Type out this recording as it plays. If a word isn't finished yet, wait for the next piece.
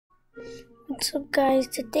What's up, guys?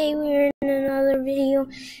 Today we're in another video,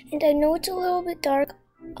 and I know it's a little bit dark.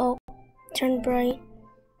 Oh, turn bright.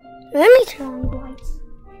 Let me turn on the lights.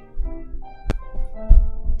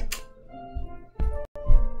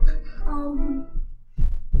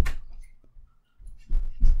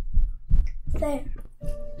 There.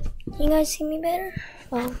 Can you guys see me better?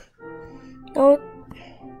 Well, no,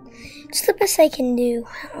 it's the best I can do.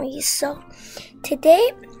 So,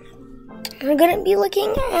 today we're gonna be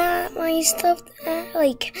looking at my stuff that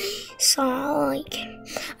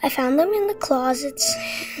I found them in the closets.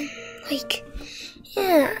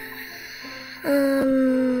 Yeah.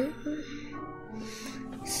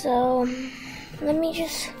 So let me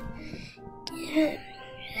just get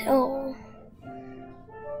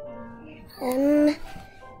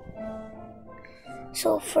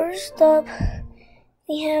so first up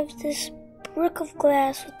we have this brick of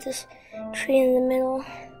glass with this tree in the middle.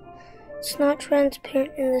 It's not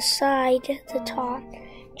transparent in the side, the top,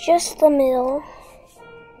 just the middle.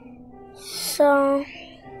 So,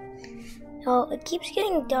 it keeps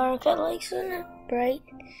getting dark. I like so not bright.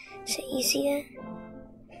 So you see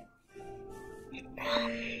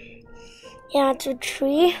that? Yeah, it's a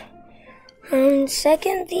tree. And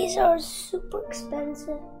second, these are super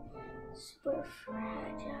expensive, super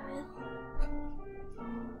fragile.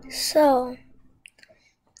 So,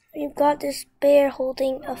 we've got this bear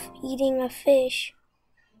eating a fish.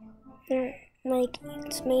 Like,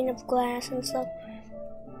 it's made of glass and stuff.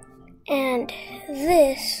 And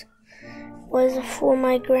this was for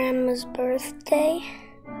my grandma's birthday.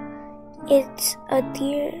 It's a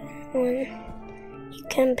deer one. You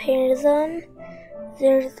compare them.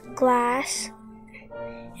 There's glass.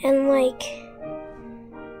 And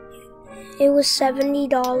it was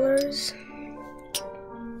 $70.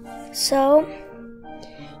 So,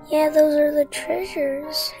 yeah, those are the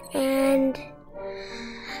treasures, and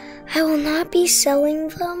I will not be selling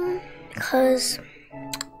them because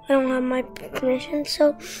I don't have my permission.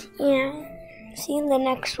 So, yeah, see you in the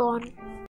next one.